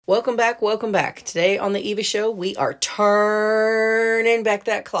Welcome back, welcome back. Today on the Eva Show, we are turning back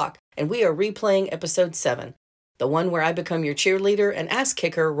that clock, and we are replaying episode 7, the one where I become your cheerleader and ass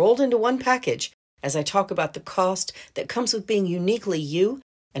kicker rolled into one package, as I talk about the cost that comes with being uniquely you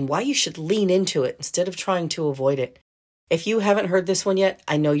and why you should lean into it instead of trying to avoid it. If you haven't heard this one yet,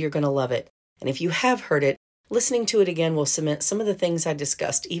 I know you're going to love it. And if you have heard it, listening to it again will cement some of the things I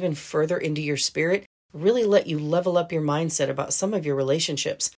discussed even further into your spirit, really let you level up your mindset about some of your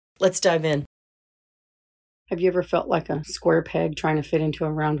relationships. Let's dive in. Have you ever felt like a square peg trying to fit into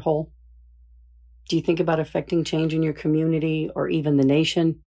a round hole? Do you think about affecting change in your community or even the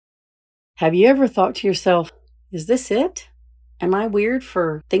nation? Have you ever thought to yourself, is this it? Am I weird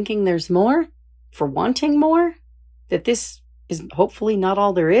for thinking there's more? For wanting more? That this is hopefully not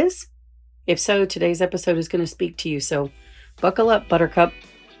all there is? If so, today's episode is going to speak to you, so buckle up, Buttercup.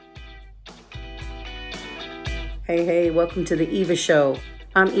 Hey, welcome to the Eva Show.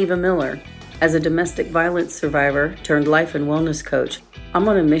 I'm Eva Miller. As a domestic violence survivor turned life and wellness coach, I'm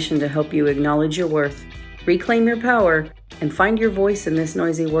on a mission to help you acknowledge your worth, reclaim your power, and find your voice in this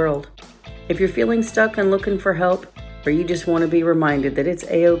noisy world. If you're feeling stuck and looking for help, or you just want to be reminded that it's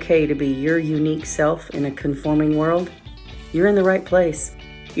a-okay to be your unique self in a conforming world, you're in the right place.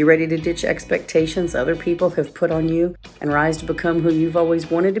 You ready to ditch expectations other people have put on you and rise to become who you've always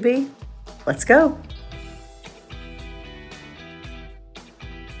wanted to be? Let's go.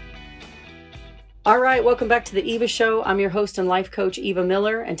 All right, welcome back to the Eva Show. I'm your host and life coach, Eva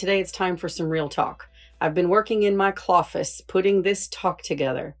Miller, and today it's time for some real talk. I've been working in my cloffice, putting this talk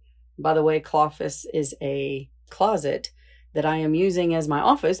together. By the way, cloffice is a closet that I am using as my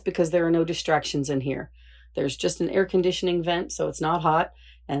office because there are no distractions in here. There's just an air conditioning vent, so it's not hot,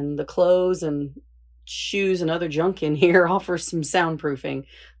 and the clothes and shoes and other junk in here offers some soundproofing.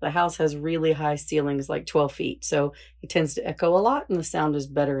 The house has really high ceilings, like 12 feet, so it tends to echo a lot, and the sound is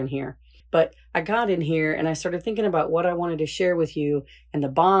better in here. But I got in here and I started thinking about what I wanted to share with you, and the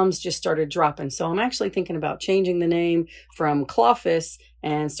bombs just started dropping. So I'm actually thinking about changing the name from Cloffice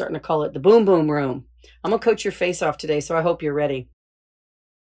and starting to call it the Boom Boom Room. I'm going to coach your face off today, so I hope you're ready.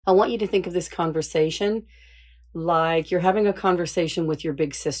 I want you to think of this conversation like you're having a conversation with your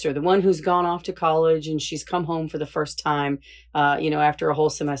big sister, the one who's gone off to college and she's come home for the first time, after a whole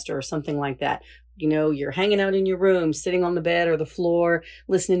semester or something like that. You know, you're hanging out in your room, sitting on the bed or the floor,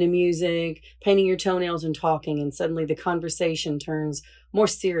 listening to music, painting your toenails and talking, and suddenly the conversation turns more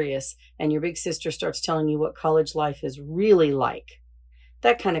serious and your big sister starts telling you what college life is really like.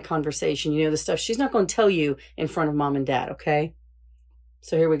 That kind of conversation, the stuff she's not going to tell you in front of mom and dad, okay?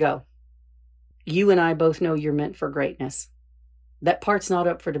 So here we go. You and I both know you're meant for greatness. That part's not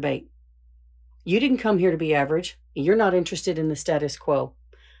up for debate. You didn't come here to be average. You're not interested in the status quo.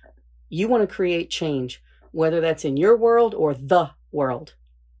 You want to create change, whether that's in your world or the world.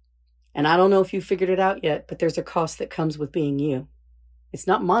 And I don't know if you figured it out yet, but there's a cost that comes with being you. It's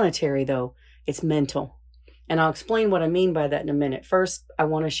not monetary, though. It's mental. And I'll explain what I mean by that in a minute. First, I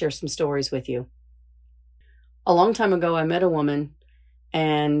want to share some stories with you. A long time ago, I met a woman,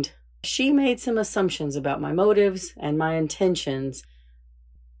 and she made some assumptions about my motives and my intentions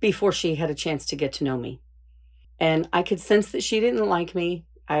before she had a chance to get to know me. And I could sense that she didn't like me.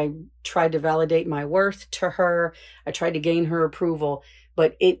 I tried to validate my worth to her. I tried to gain her approval,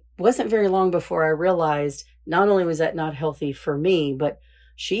 but it wasn't very long before I realized not only was that not healthy for me, but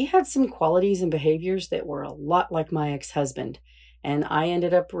she had some qualities and behaviors that were a lot like my ex-husband. And I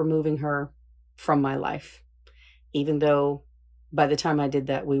ended up removing her from my life, even though by the time I did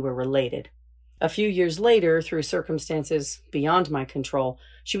that, we were related. A few years later, through circumstances beyond my control,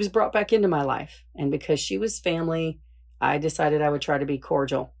 she was brought back into my life. And because she was family, I decided I would try to be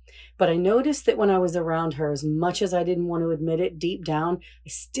cordial. But I noticed that when I was around her, as much as I didn't want to admit it deep down, I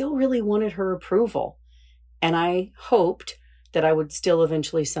still really wanted her approval. And I hoped that I would still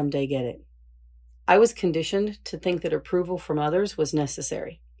eventually someday get it. I was conditioned to think that approval from others was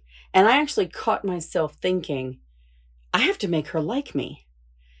necessary. And I actually caught myself thinking, I have to make her like me.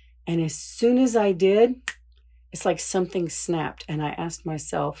 And as soon as I did, it's like something snapped. And I asked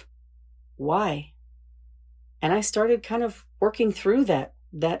myself, why? And I started kind of working through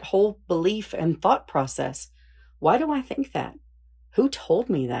that whole belief and thought process. Why do I think that? Who told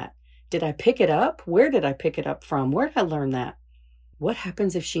me that? Did I pick it up? Where did I pick it up from? Where did I learn that? What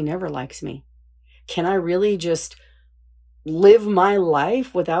happens if she never likes me? Can I really just live my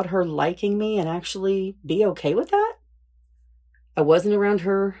life without her liking me and actually be okay with that? I wasn't around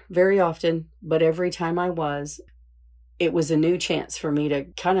her very often, but every time I was, it was a new chance for me to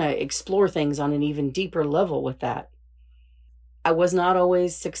kind of explore things on an even deeper level with that. I was not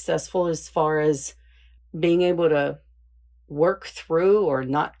always successful as far as being able to work through or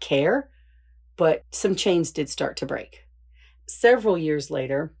not care, but some chains did start to break. Several years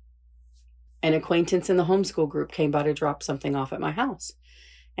later, an acquaintance in the homeschool group came by to drop something off at my house.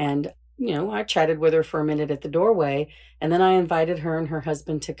 And, I chatted with her for a minute at the doorway, and then I invited her and her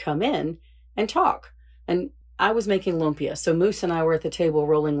husband to come in and talk. And I was making lumpia. So Moose and I were at the table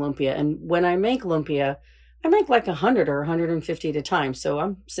rolling lumpia. And when I make lumpia, I make like 100 or 150 at a time. So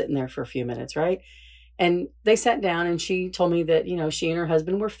I'm sitting there for a few minutes, right? And they sat down and she told me that, she and her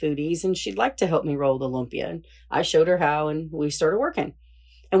husband were foodies and she'd like to help me roll the lumpia. And I showed her how and we started working.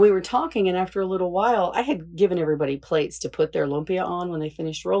 And we were talking, and after a little while, I had given everybody plates to put their lumpia on when they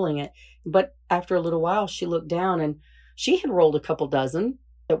finished rolling it. But after a little while, she looked down and she had rolled a couple dozen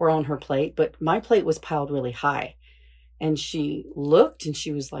that were on her plate, but my plate was piled really high. And she looked and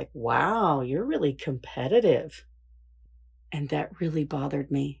she was like, wow, you're really competitive. And that really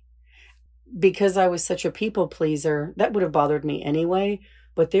bothered me. Because I was such a people pleaser, that would have bothered me anyway.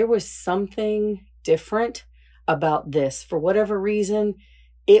 But there was something different about this. For whatever reason,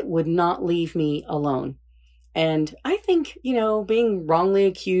 it would not leave me alone. And I think, being wrongly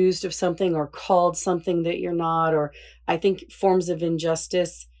accused of something or called something that you're not, or I think forms of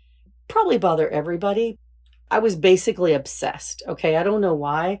injustice probably bother everybody. I was basically obsessed. Okay. I don't know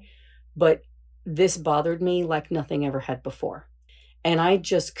why, but this bothered me like nothing ever had before. And I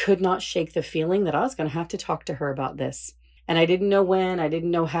just could not shake the feeling that I was going to have to talk to her about this. And I didn't know when, I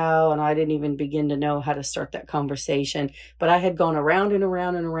didn't know how, and I didn't even begin to know how to start that conversation. But I had gone around and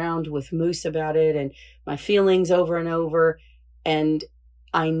around and around with Moose about it and my feelings over and over. And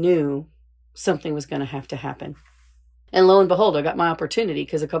I knew something was going to have to happen. And lo and behold, I got my opportunity,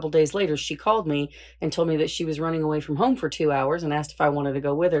 because a couple days later, she called me and told me that she was running away from home for 2 hours and asked if I wanted to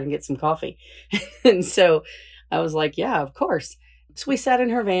go with her and get some coffee. And so I was like, yeah, of course. So we sat in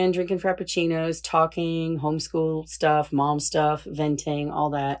her van drinking frappuccinos, talking homeschool stuff, mom stuff, venting, all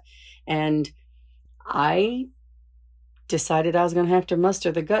that. And I decided I was going to have to muster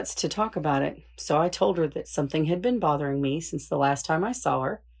the guts to talk about it. So I told her that something had been bothering me since the last time I saw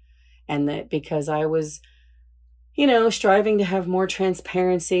her. And that because I was, striving to have more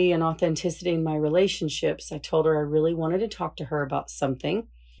transparency and authenticity in my relationships, I told her I really wanted to talk to her about something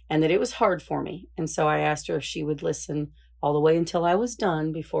and that it was hard for me. And so I asked her if she would listen all the way until I was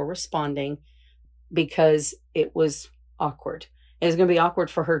done before responding, because it was awkward. It was going to be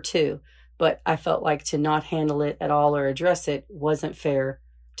awkward for her too, but I felt like to not handle it at all or address it wasn't fair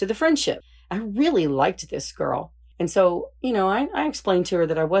to the friendship. I really liked this girl. And so, I explained to her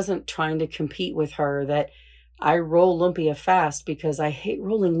that I wasn't trying to compete with her, that I roll lumpia fast because I hate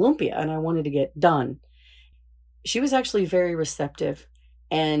rolling lumpia and I wanted to get done. She was actually very receptive,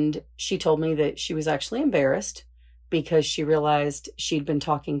 and she told me that she was actually embarrassed because she realized she'd been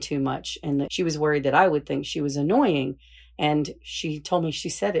talking too much and that she was worried that I would think she was annoying. And she told me she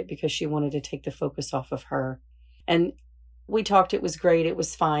said it because she wanted to take the focus off of her. And we talked, it was great, it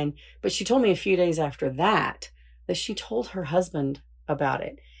was fine. But she told me a few days after that she told her husband about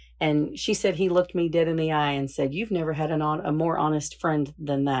it. And she said he looked me dead in the eye and said, you've never had a more honest friend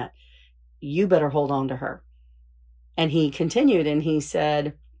than that. You better hold on to her. And he continued and he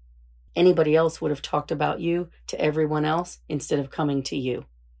said, anybody else would have talked about you to everyone else instead of coming to you.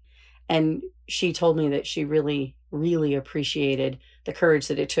 And she told me that she really, really appreciated the courage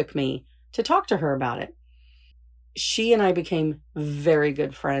that it took me to talk to her about it. She and I became very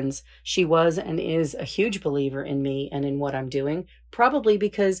good friends. She was and is a huge believer in me and in what I'm doing, probably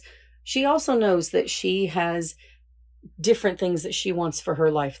because she also knows that she has different things that she wants for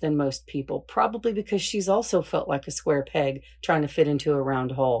her life than most people, probably because she's also felt like a square peg trying to fit into a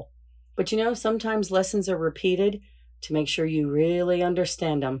round hole. But sometimes lessons are repeated to make sure you really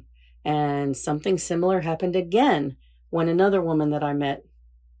understand them. And something similar happened again when another woman that I met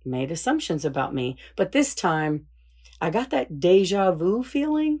made assumptions about me. But this time, I got that deja vu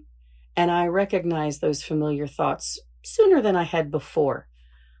feeling, and I recognized those familiar thoughts sooner than I had before.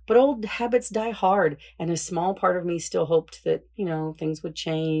 But old habits die hard, and a small part of me still hoped that, things would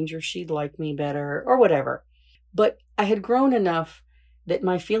change or she'd like me better or whatever. But I had grown enough that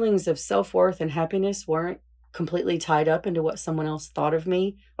my feelings of self-worth and happiness weren't completely tied up into what someone else thought of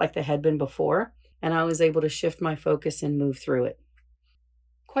me like they had been before, and I was able to shift my focus and move through it.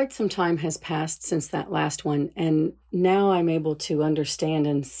 Quite some time has passed since that last one, and now I'm able to understand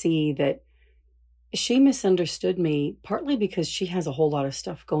and see that she misunderstood me partly because she has a whole lot of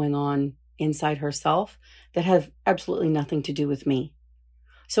stuff going on inside herself that have absolutely nothing to do with me.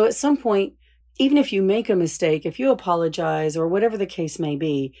 So at some point, even if you make a mistake, if you apologize or whatever the case may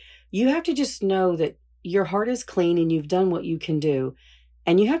be, you have to just know that your heart is clean and you've done what you can do.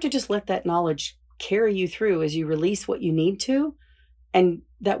 And you have to just let that knowledge carry you through as you release what you need to. And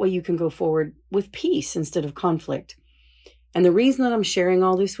that way you can go forward with peace instead of conflict. And the reason that I'm sharing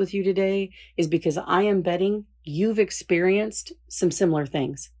all this with you today is because I am betting you've experienced some similar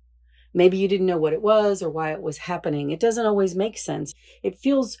things. Maybe you didn't know what it was or why it was happening. It doesn't always make sense. It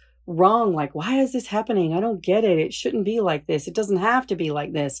feels wrong. Like, why is this happening? I don't get it. It shouldn't be like this. It doesn't have to be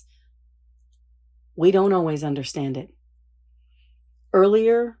like this. We don't always understand it.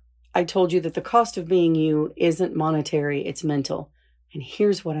 Earlier, I told you that the cost of being you isn't monetary, it's mental. And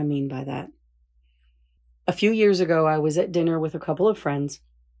here's what I mean by that. A few years ago, I was at dinner with a couple of friends,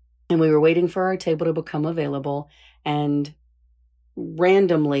 and we were waiting for our table to become available. And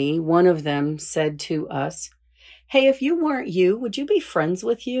randomly, one of them said to us, "Hey, if you weren't you, would you be friends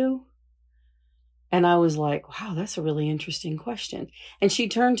with you?" And I was like, wow, that's a really interesting question. And she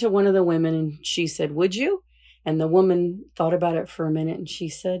turned to one of the women and she said, "Would you?" And the woman thought about it for a minute and she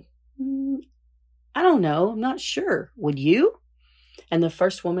said, "I don't know. I'm not sure. Would you?" And the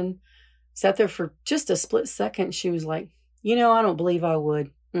first woman sat there for just a split second. She was like, "I don't believe I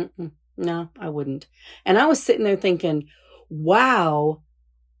would. No, I wouldn't." And I was sitting there thinking, wow,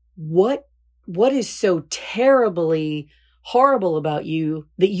 what is so terribly horrible about you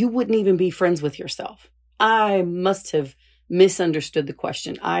that you wouldn't even be friends with yourself? I must have misunderstood the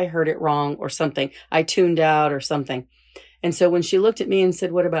question. I heard it wrong or something. I tuned out or something. And so when she looked at me and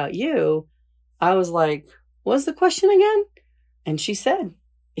said, "What about you?" I was like, "What's the question again?" And she said,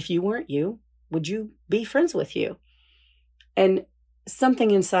 "If you weren't you, would you be friends with you?" And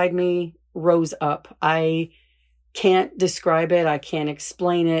something inside me rose up. I can't describe it. I can't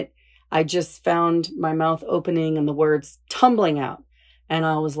explain it. I just found my mouth opening and the words tumbling out. And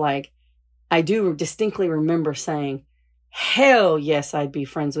I was like, I do distinctly remember saying, hell yes, I'd be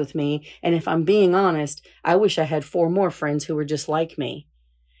friends with me. And if I'm being honest, I wish I had 4 more friends who were just like me.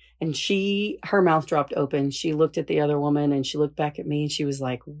 And her mouth dropped open. She looked at the other woman and she looked back at me and she was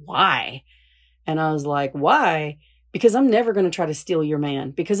like, "Why?" And I was like, "Why? Because I'm never going to try to steal your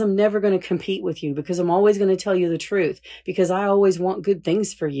man, because I'm never going to compete with you, because I'm always going to tell you the truth, because I always want good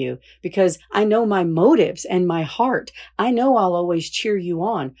things for you, because I know my motives and my heart. I know I'll always cheer you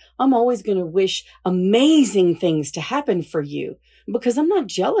on. I'm always going to wish amazing things to happen for you, because I'm not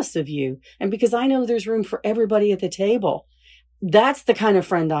jealous of you, and because I know there's room for everybody at the table." That's the kind of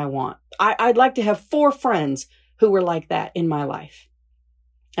friend I want. I'd like to have 4 friends who were like that in my life.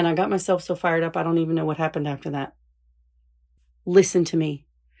 And I got myself so fired up, I don't even know what happened after that. Listen to me.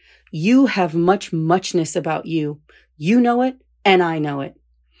 You have muchness about you. You know it, and I know it.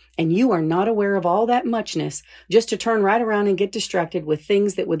 And you are not aware of all that muchness just to turn right around and get distracted with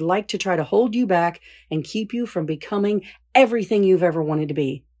things that would like to try to hold you back and keep you from becoming everything you've ever wanted to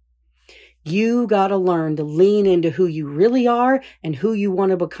be. You got to learn to lean into who you really are and who you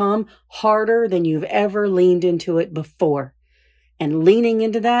want to become harder than you've ever leaned into it before. And leaning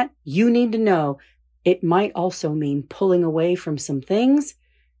into that, you need to know it might also mean pulling away from some things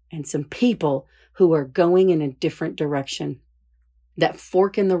and some people who are going in a different direction. That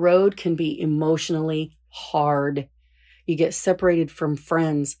fork in the road can be emotionally hard. You get separated from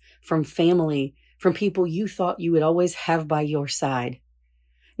friends, from family, from people you thought you would always have by your side.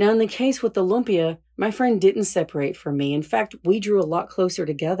 Now, in the case with the lumpia, my friend didn't separate from me. In fact, we drew a lot closer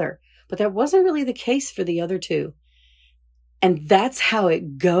together, but that wasn't really the case for the other 2. And that's how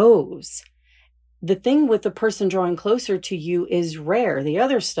it goes. The thing with the person drawing closer to you is rare. The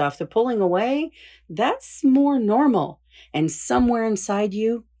other stuff, the pulling away, that's more normal. And somewhere inside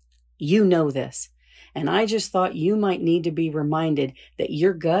you, you know this. And I just thought you might need to be reminded that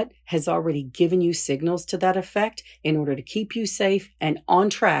your gut has already given you signals to that effect in order to keep you safe and on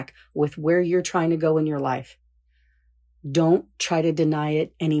track with where you're trying to go in your life. Don't try to deny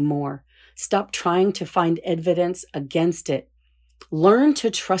it anymore. Stop trying to find evidence against it. Learn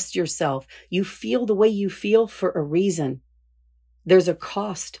to trust yourself. You feel the way you feel for a reason. There's a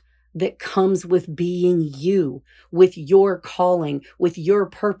cost that comes with being you, with your calling, with your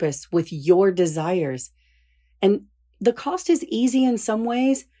purpose, with your desires. And the cost is easy in some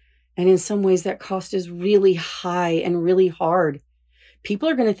ways, and in some ways that cost is really high and really hard. People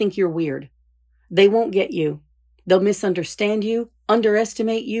are going to think you're weird. They won't get you. They'll misunderstand you,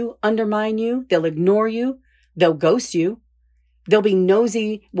 underestimate you, undermine you. They'll ignore you. They'll ghost you. They'll be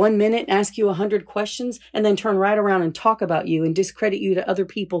nosy 1 minute, ask you 100 questions, and then turn right around and talk about you and discredit you to other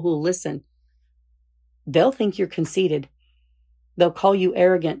people who'll listen. They'll think you're conceited. They'll call you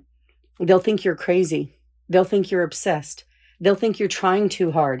arrogant. They'll think you're crazy. They'll think you're obsessed. They'll think you're trying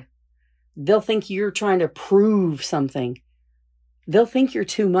too hard. They'll think you're trying to prove something. They'll think you're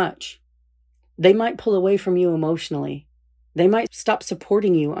too much. They might pull away from you emotionally. They might stop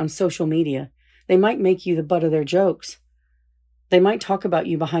supporting you on social media. They might make you the butt of their jokes. They might talk about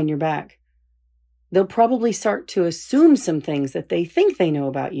you behind your back. They'll probably start to assume some things that they think they know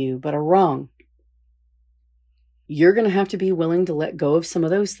about you, but are wrong. You're going to have to be willing to let go of some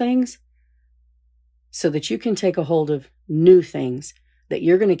of those things so that you can take a hold of new things that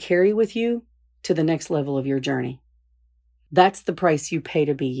you're going to carry with you to the next level of your journey. That's the price you pay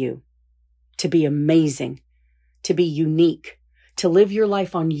to be you, to be amazing, to be unique, to live your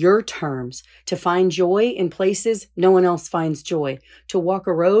life on your terms, to find joy in places no one else finds joy, to walk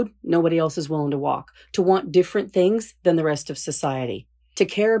a road nobody else is willing to walk, to want different things than the rest of society, to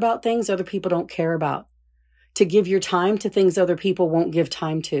care about things other people don't care about, to give your time to things other people won't give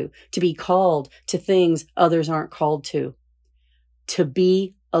time to be called to things others aren't called to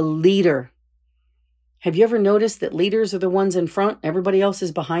be a leader. Have you ever noticed that leaders are the ones in front, everybody else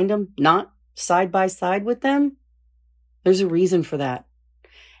is behind them, not side by side with them? There's a reason for that.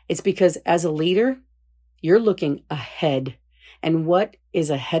 It's because as a leader, you're looking ahead, and what is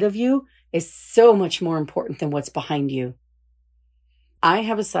ahead of you is so much more important than what's behind you. I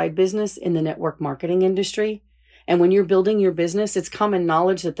have a side business in the network marketing industry, and when you're building your business, it's common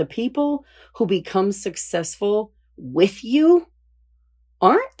knowledge that the people who become successful with you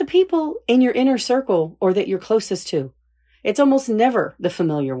aren't the people in your inner circle or that you're closest to. It's almost never the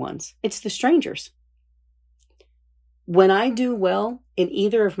familiar ones. It's the strangers. When I do well in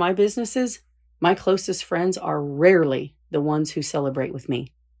either of my businesses, my closest friends are rarely the ones who celebrate with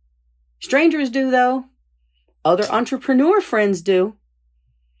me. Strangers do, though. Other entrepreneur friends do.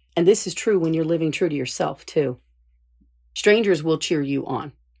 And this is true when you're living true to yourself, too. Strangers will cheer you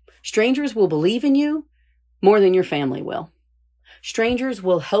on. Strangers will believe in you more than your family will. Strangers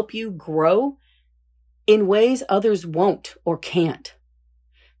will help you grow in ways others won't or can't.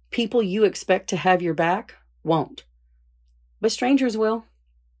 People you expect to have your back won't, but strangers will.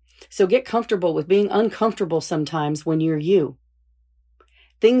 So get comfortable with being uncomfortable sometimes when you're you.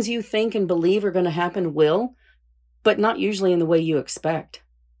 Things you think and believe are going to happen will, but not usually in the way you expect.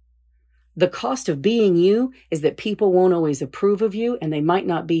 The cost of being you is that people won't always approve of you and they might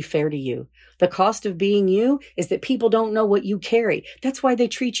not be fair to you. The cost of being you is that people don't know what you carry. That's why they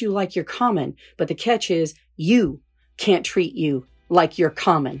treat you like you're common. But the catch is you can't treat you like you're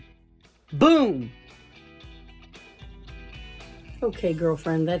common. Boom! Okay,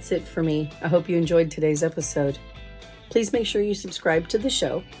 girlfriend, that's it for me. I hope you enjoyed today's episode. Please make sure you subscribe to the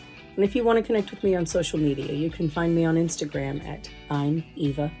show. And if you want to connect with me on social media, you can find me on Instagram at I'm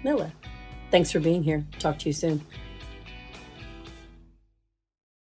Eva Miller. Thanks for being here. Talk to you soon.